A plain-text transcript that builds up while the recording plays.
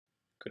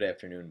Good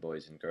afternoon,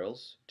 boys and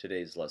girls.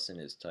 Today's lesson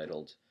is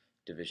titled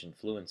Division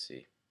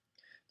Fluency.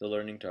 The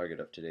learning target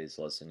of today's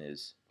lesson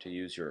is to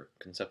use your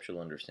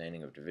conceptual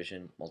understanding of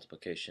division,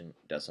 multiplication,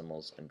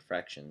 decimals, and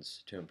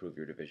fractions to improve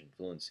your division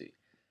fluency.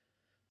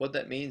 What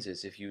that means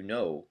is if you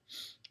know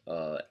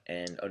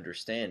and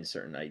understand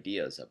certain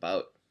ideas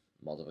about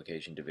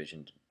multiplication,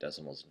 division,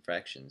 decimals, and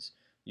fractions,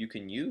 you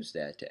can use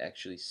that to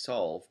actually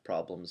solve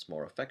problems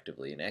more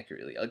effectively and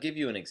accurately. I'll give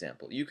you an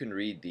example. You can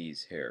read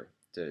these here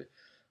to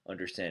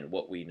understand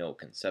what we know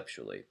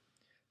conceptually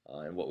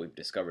and what we've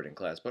discovered in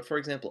class. But for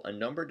example, a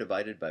number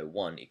divided by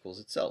 1 equals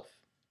itself.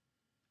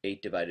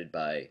 8 divided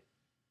by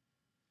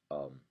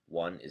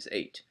 1 is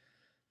 8.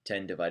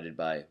 10 divided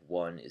by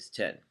 1 is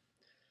 10.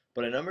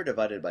 But a number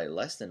divided by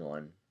less than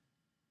 1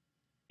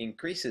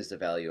 increases the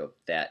value of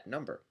that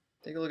number.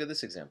 Take a look at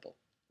this example.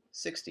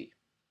 60.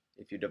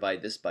 If you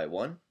divide this by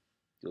 1,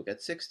 you'll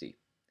get 60.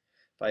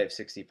 If I have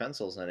 60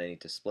 pencils and I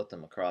need to split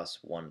them across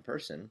one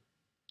person,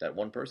 that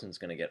one person is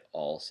going to get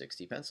all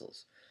 60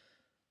 pencils.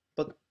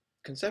 But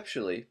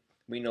conceptually,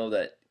 we know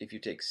that if you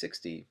take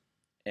 60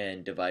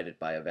 and divide it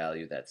by a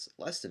value that's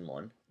less than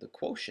 1, the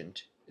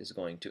quotient is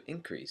going to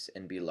increase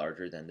and be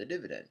larger than the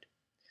dividend.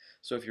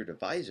 So if your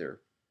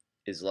divisor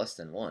is less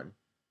than 1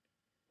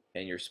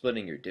 and you're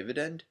splitting your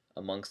dividend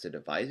amongst a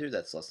divisor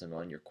that's less than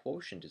 1, your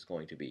quotient is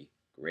going to be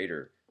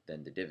greater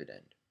than the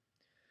dividend.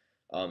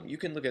 You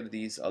can look at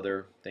these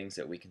other things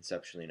that we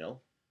conceptually know.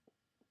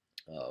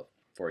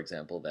 For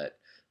example, that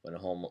when a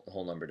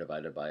whole number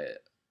divided by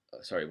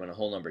when a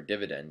whole number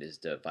dividend is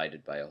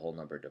divided by a whole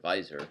number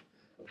divisor,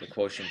 the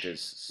quotient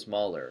is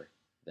smaller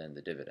than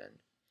the dividend.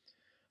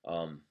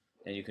 And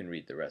you can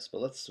read the rest,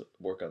 but let's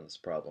work on this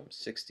problem.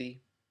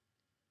 60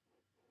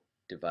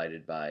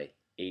 divided by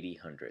 80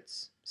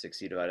 hundredths.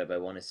 60 divided by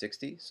 1 is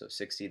 60, so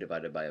 60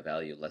 divided by a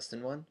value less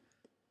than 1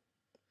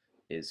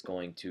 is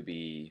going to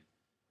be,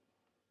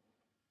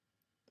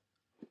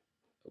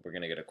 we're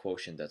going to get a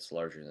quotient that's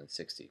larger than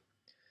 60.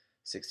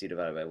 60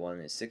 divided by 1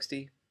 is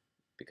 60,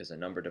 because a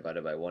number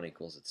divided by 1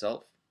 equals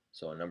itself.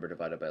 So a number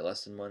divided by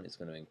less than 1 is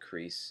going to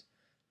increase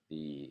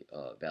the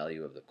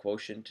value of the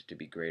quotient to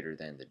be greater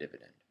than the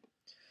dividend.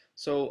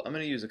 So I'm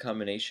going to use a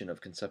combination of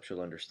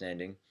conceptual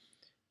understanding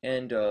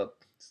and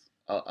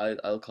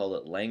I'll call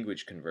it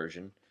language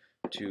conversion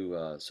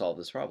to solve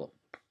this problem.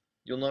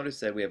 You'll notice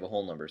that we have a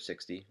whole number,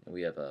 60, and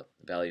we have a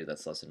value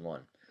that's less than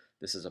 1.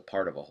 This is a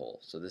part of a whole.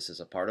 So this is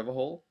a part of a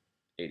whole,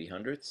 80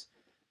 hundredths.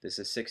 This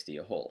is 60,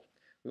 a whole.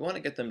 We want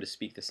to get them to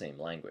speak the same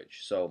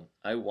language. So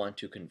I want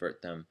to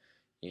convert them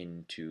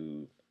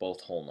into both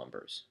whole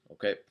numbers.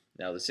 Okay,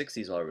 now the 60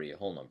 is already a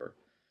whole number,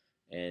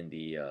 and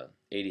the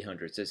 80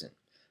 hundredths isn't.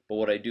 But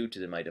what I do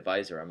to my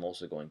divisor, I'm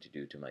also going to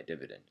do to my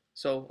dividend.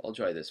 So I'll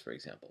try this, for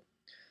example.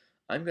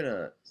 I'm going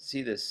to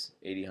see this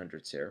 80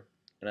 hundredths here,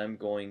 and I'm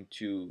going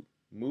to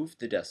move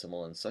the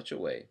decimal in such a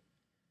way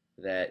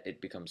that it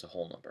becomes a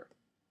whole number.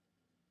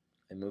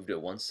 I moved it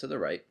once to the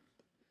right,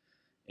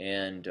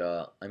 and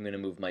I'm going to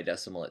move my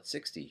decimal at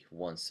 60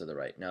 once to the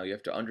right. Now you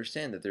have to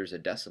understand that there's a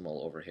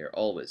decimal over here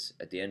always.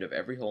 At the end of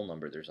every whole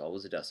number, there's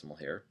always a decimal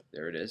here.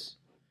 There it is.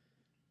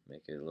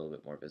 Make it a little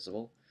bit more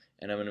visible.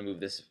 And I'm going to move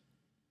this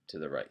to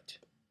the right.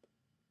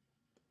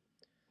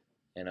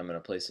 And I'm going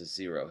to place a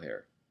 0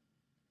 here.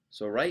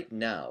 So right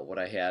now, what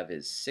I have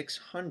is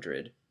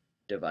 600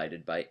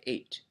 divided by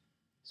 8.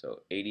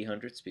 So 80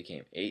 hundredths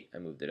became 8. I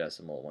moved the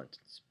decimal one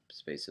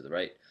space to the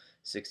right.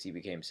 60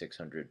 became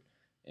 600,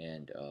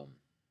 and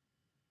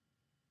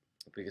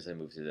because I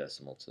moved the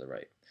decimal to the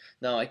right.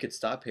 Now I could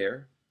stop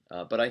here,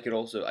 but I could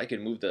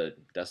move the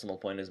decimal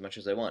point as much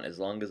as I want, as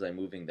long as I'm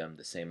moving them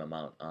the same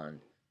amount on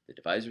the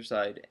divisor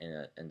side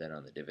and then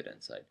on the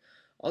dividend side.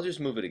 I'll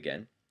just move it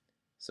again.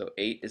 So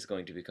 8 is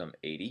going to become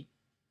 80,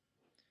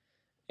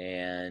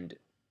 and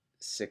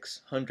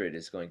 600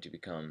 is going to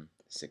become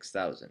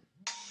 6,000.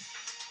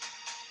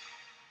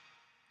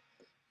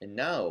 And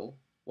now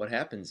what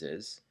happens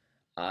is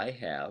I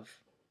have,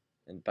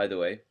 and by the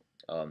way,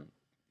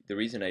 the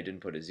reason I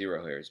didn't put a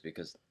 0 here is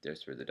because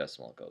there's where the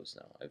decimal goes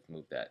now. I've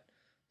moved that.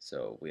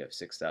 So we have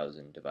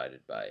 6,000 divided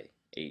by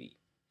 80.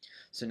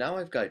 So now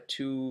I've got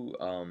two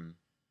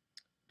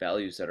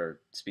values that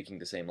are speaking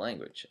the same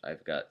language.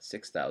 I've got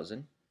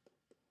 6,000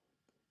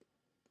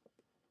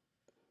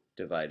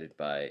 divided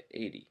by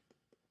 80.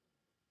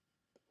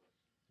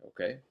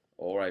 Okay?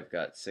 Or I've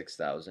got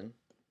 6,000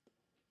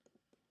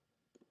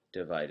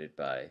 divided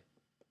by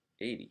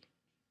 80.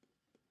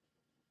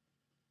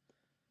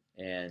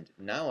 And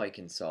now I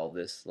can solve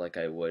this like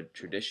I would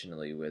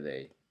traditionally with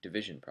a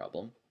division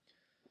problem.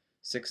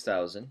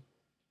 6,000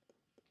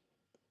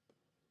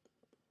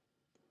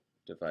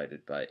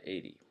 divided by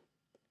 80.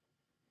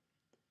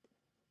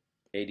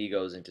 80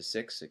 goes into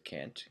 6, it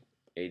can't.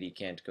 80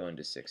 can't go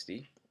into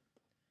 60.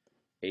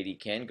 80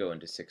 can go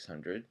into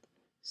 600.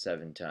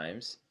 7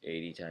 times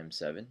 80 times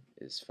 7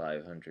 is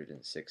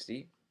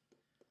 560.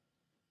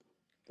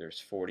 There's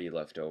 40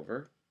 left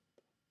over.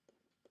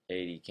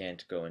 80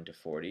 can't go into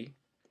 40.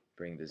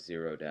 Bring the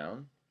 0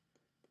 down.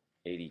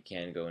 80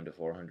 can go into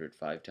 400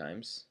 5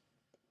 times.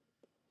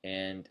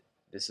 And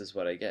this is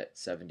what I get,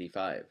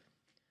 75.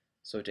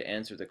 So to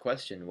answer the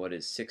question, what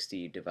is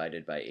 60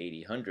 divided by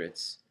 80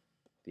 hundredths,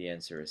 the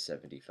answer is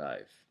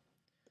 75.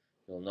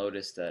 You'll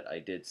notice that I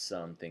did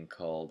something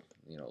called,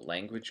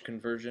 language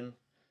conversion.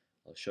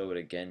 I'll show it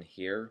again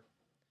here.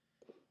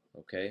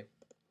 Okay,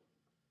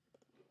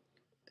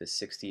 this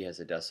 60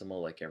 has a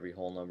decimal like every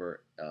whole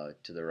number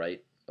to the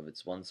right of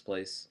its ones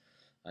place.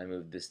 I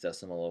moved this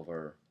decimal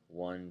over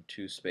 1,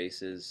 2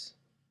 spaces,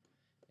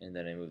 and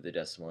then I move the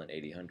decimal in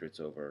 80 hundredths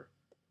over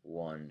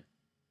 1,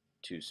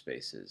 2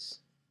 spaces.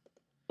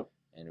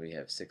 And we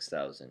have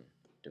 6,000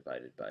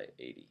 divided by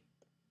 80.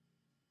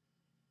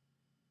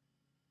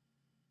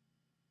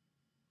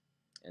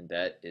 And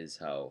that is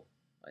how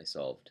I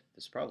solved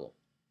this problem.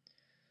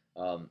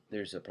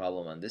 There's a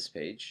problem on this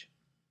page.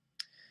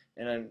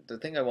 And the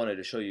thing I wanted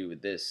to show you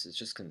with this is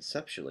just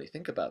conceptually,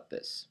 think about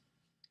this.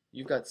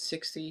 You've got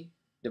 60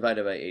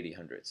 divided by 80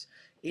 hundredths.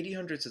 80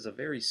 hundredths is a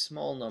very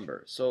small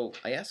number. So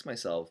I ask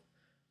myself,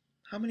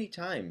 how many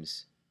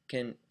times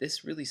can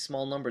this really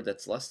small number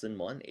that's less than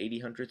 1, 80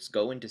 hundredths,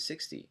 go into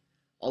 60?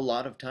 A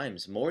lot of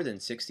times, more than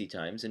 60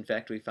 times. In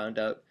fact, we found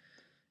out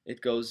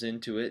it goes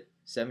into it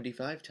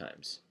 75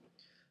 times.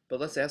 But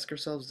let's ask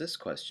ourselves this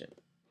question.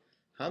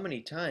 How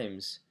many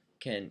times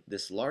can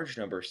this large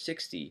number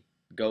 60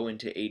 go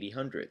into 80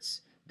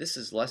 hundredths? This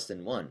is less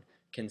than 1.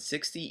 Can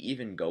 60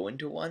 even go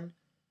into 1?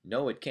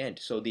 No, it can't.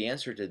 So the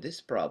answer to this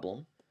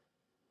problem,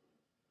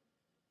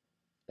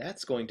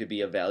 that's going to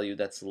be a value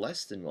that's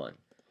less than 1.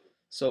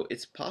 So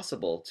it's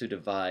possible to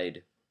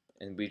divide,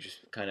 and we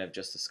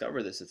just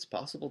discovered this, it's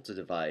possible to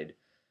divide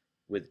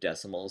with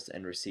decimals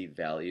and receive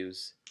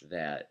values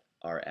that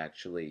are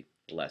actually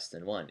less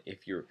than 1.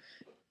 If your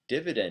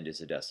dividend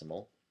is a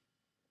decimal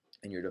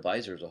and your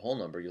divisor is a whole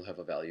number, you'll have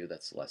a value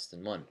that's less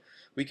than 1.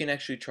 We can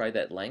actually try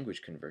that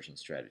language conversion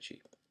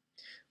strategy.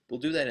 We'll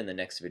do that in the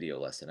next video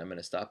lesson. I'm going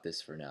to stop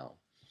this for now.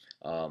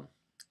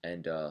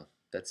 And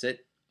that's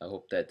it. I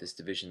hope that this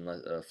division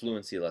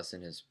fluency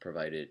lesson has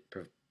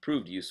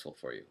proved useful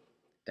for you.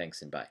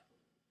 Thanks and bye.